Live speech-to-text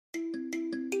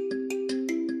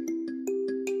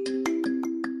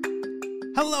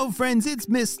Hello, friends, it's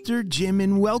Mr. Jim,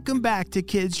 and welcome back to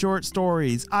Kids Short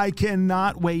Stories. I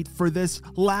cannot wait for this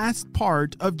last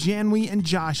part of Janwy and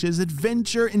Josh's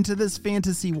adventure into this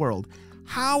fantasy world.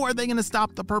 How are they going to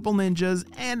stop the purple ninjas,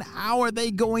 and how are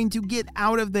they going to get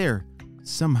out of there?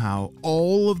 Somehow,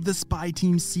 all of the spy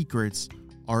team's secrets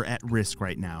are at risk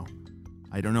right now.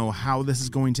 I don't know how this is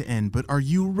going to end, but are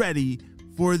you ready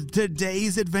for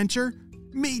today's adventure?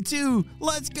 Me too!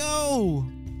 Let's go!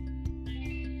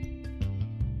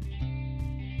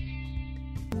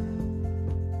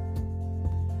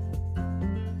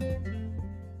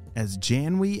 As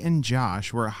Janwy and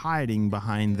Josh were hiding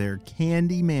behind their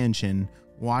candy mansion,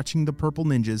 watching the purple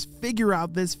ninjas figure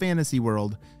out this fantasy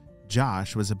world,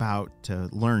 Josh was about to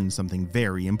learn something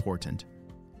very important.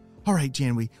 All right,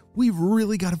 Janwy, we've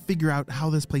really got to figure out how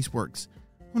this place works.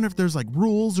 I wonder if there's like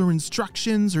rules or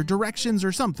instructions or directions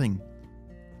or something.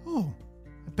 Oh,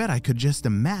 I bet I could just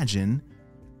imagine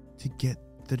to get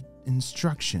the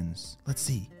instructions. Let's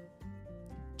see.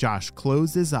 Josh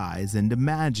closed his eyes and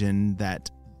imagined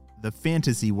that the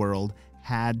fantasy world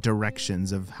had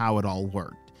directions of how it all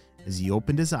worked. As he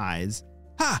opened his eyes,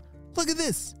 look at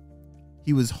this!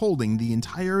 He was holding the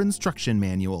entire instruction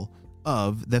manual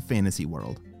of the fantasy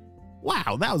world.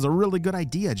 Wow, that was a really good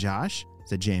idea, Josh,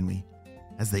 said Janwy.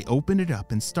 As they opened it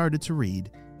up and started to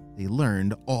read, they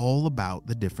learned all about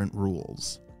the different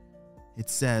rules. It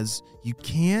says, you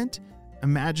can't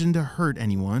imagine to hurt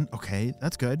anyone. Okay,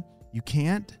 that's good. You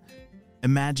can't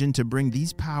imagine to bring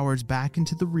these powers back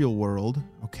into the real world.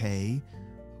 Okay,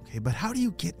 but how do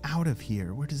you get out of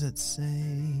here? Where does it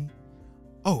say?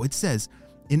 Oh, it says,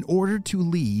 in order to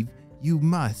leave, you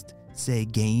must say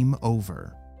game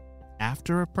over.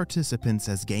 After a participant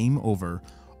says game over,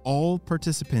 all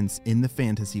participants in the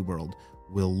fantasy world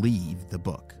will leave the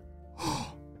book.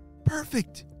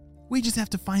 Perfect! We just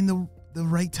have to find the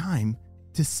right time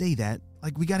to say that.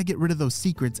 Like, we got to get rid of those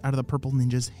secrets out of the purple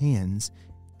ninja's hands.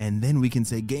 And then we can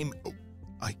say game. Oh,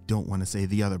 I don't want to say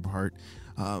the other part.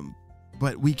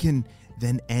 But we can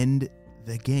then end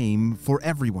the game for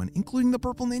everyone, including the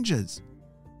purple ninjas.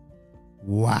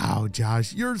 Wow,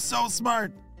 Josh, you're so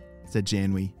smart, said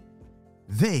Janwy.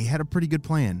 They had a pretty good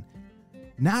plan.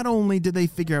 Not only did they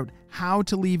figure out how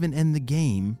to leave and end the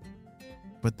game,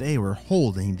 but they were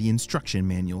holding the instruction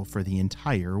manual for the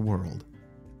entire world.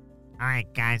 All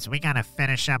right, guys, we gotta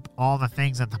finish up all the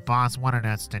things that the boss wanted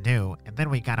us to do, and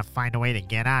then we gotta find a way to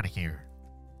get out of here.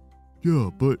 Yeah,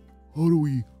 but how do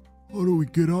we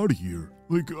get out of here?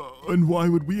 And why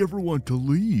would we ever want to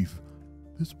leave?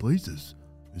 This place is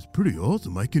pretty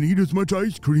awesome. I can eat as much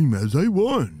ice cream as I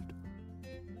want.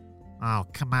 Oh,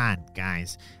 come on,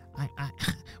 guys.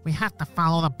 We have to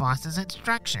follow the boss's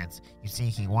instructions. You see,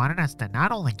 he wanted us to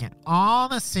not only get all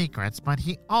the secrets, but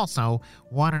he also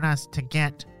wanted us to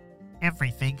get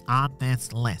everything on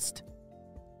this list.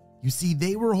 You see,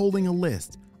 they were holding a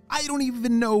list. I don't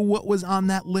even know what was on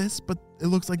that list, but it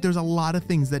looks like there's a lot of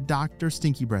things that Dr.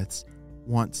 Stinky Breaths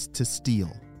wants to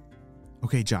steal.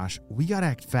 Okay, Josh, we gotta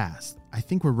act fast. I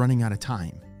think we're running out of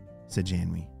time, said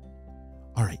Janwy.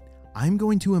 All right, I'm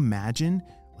going to imagine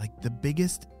like the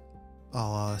biggest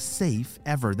safe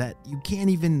ever that you can't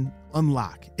even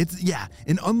unlock. It's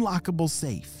an unlockable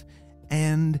safe.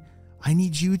 And I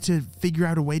need you to figure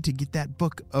out a way to get that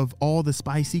book of all the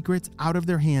spy secrets out of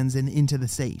their hands and into the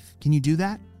safe. Can you do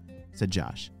that? Said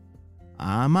Josh.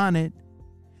 I'm on it.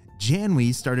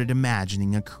 Janwy started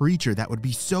imagining a creature that would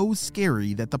be so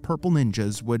scary that the purple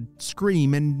ninjas would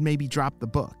scream and maybe drop the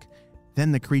book.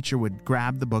 Then the creature would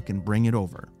grab the book and bring it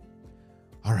over.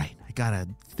 All right, I gotta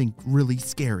think really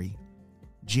scary.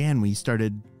 Janwy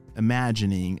started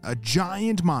imagining a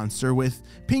giant monster with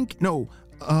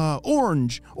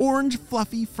orange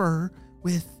fluffy fur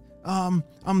with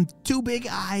two big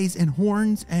eyes and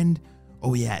horns and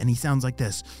and he sounds like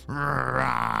this.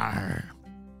 Wow,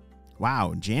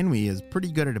 Janwy is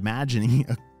pretty good at imagining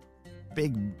a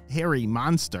big hairy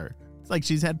monster. It's like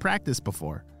she's had practice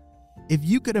before. If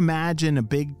you could imagine a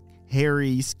big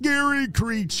hairy scary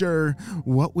creature,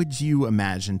 what would you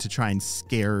imagine to try and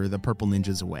scare the purple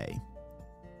ninjas away?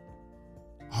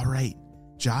 All right,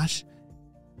 Josh,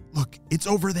 look, it's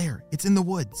over there. It's in the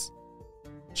woods.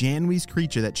 Janwy's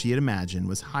creature that she had imagined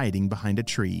was hiding behind a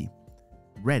tree,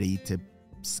 ready to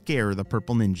scare the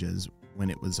purple ninjas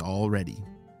when it was all ready.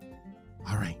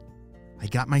 All right, I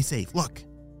got my safe. Look,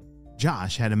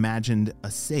 Josh had imagined a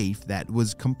safe that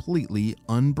was completely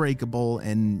unbreakable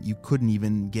and you couldn't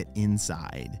even get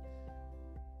inside.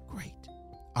 Great.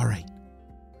 All right,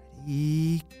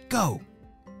 ready, go.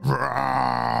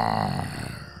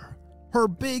 Her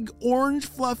big orange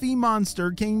fluffy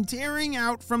monster came tearing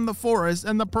out from the forest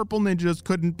and the purple ninjas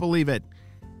couldn't believe it.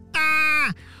 Ah!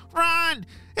 Run!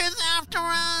 It's after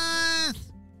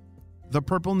us! The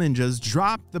purple ninjas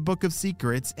dropped the Book of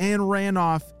Secrets and ran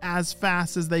off as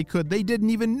fast as they could. They didn't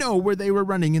even know where they were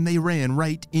running, and they ran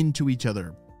right into each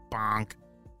other. Bonk.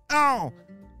 Ow!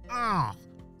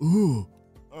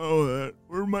 Oh,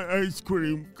 Where'd my ice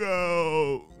cream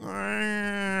go? come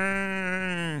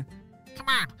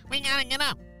on, we gotta get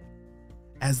up.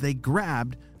 As they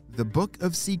grabbed the Book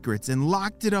of Secrets and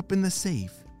locked it up in the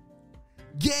safe.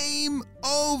 Game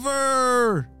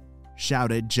over!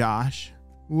 Shouted Josh.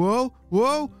 Whoa,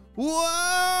 whoa,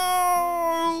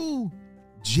 whoa!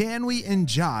 Janwy and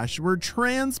Josh were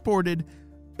transported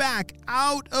back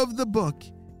out of the book,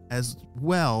 as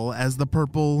well as the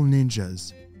purple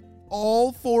ninjas.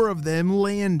 All four of them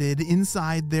landed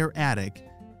inside their attic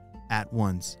at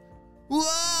once.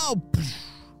 Whoa!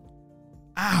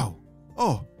 Ow!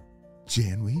 Oh,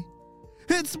 Janwy?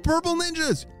 It's the purple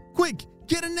ninjas! Quick,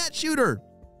 get a net shooter!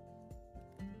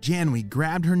 Janwy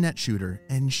grabbed her net shooter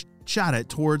and shot it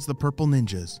towards the purple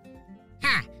ninjas.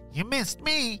 Ha! You missed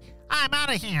me. I'm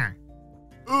out of here.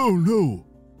 Oh no!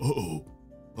 Uh-oh.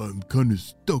 I'm kinda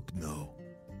stuck now.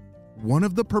 One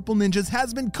of the purple ninjas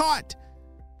has been caught!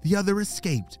 The other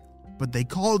escaped, but they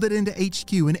called it into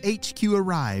HQ and HQ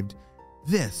arrived.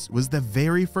 This was the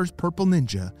very first purple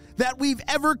ninja that we've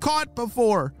ever caught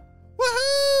before.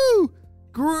 Woohoo!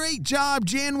 Great job,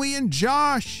 Janwy and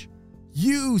Josh!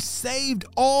 You saved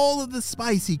all of the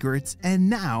spy secrets, and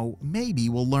now maybe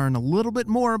we'll learn a little bit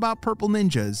more about purple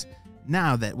ninjas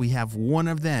now that we have one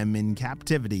of them in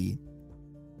captivity.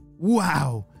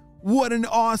 Wow, what an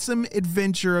awesome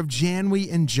adventure of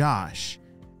Janwy and Josh.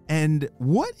 And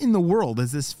what in the world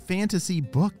is this fantasy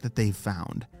book that they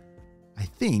found? I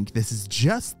think this is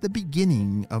just the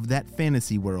beginning of that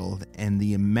fantasy world and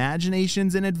the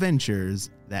imaginations and adventures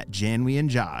that Janwy and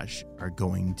Josh are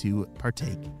going to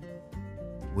partake.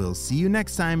 We'll see you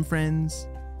next time, friends.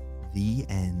 The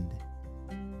end.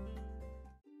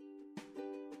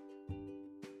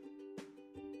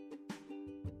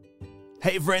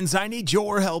 Hey, friends, I need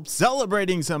your help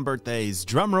celebrating some birthdays.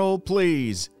 Drum roll,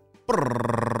 please.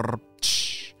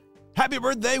 Happy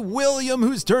birthday, William,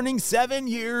 who's turning 7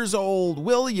 years old.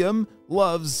 William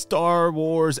loves Star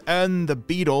Wars and the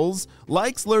Beatles,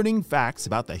 likes learning facts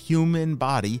about the human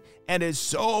body, and is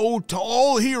so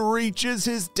tall he reaches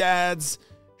his dad's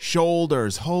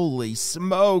shoulders. Holy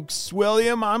smokes,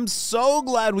 William, I'm so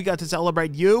glad we got to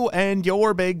celebrate you and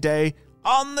your big day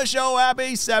on the show.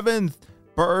 Happy 7th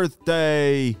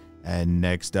birthday. And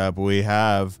next up we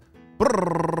have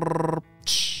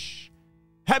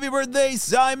happy birthday,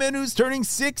 Simon, who's turning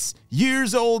 6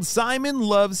 years old. Simon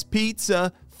loves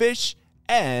pizza, fish,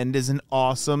 and is an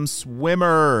awesome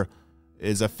swimmer.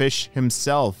 Is a fish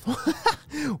himself.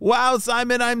 Wow,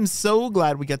 Simon, I'm so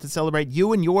glad we got to celebrate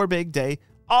you and your big day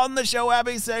on the show.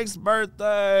 Happy 6th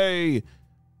birthday.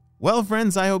 Well,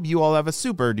 friends, I hope you all have a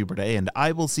super duper day, and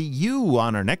I will see you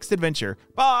on our next adventure.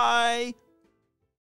 Bye.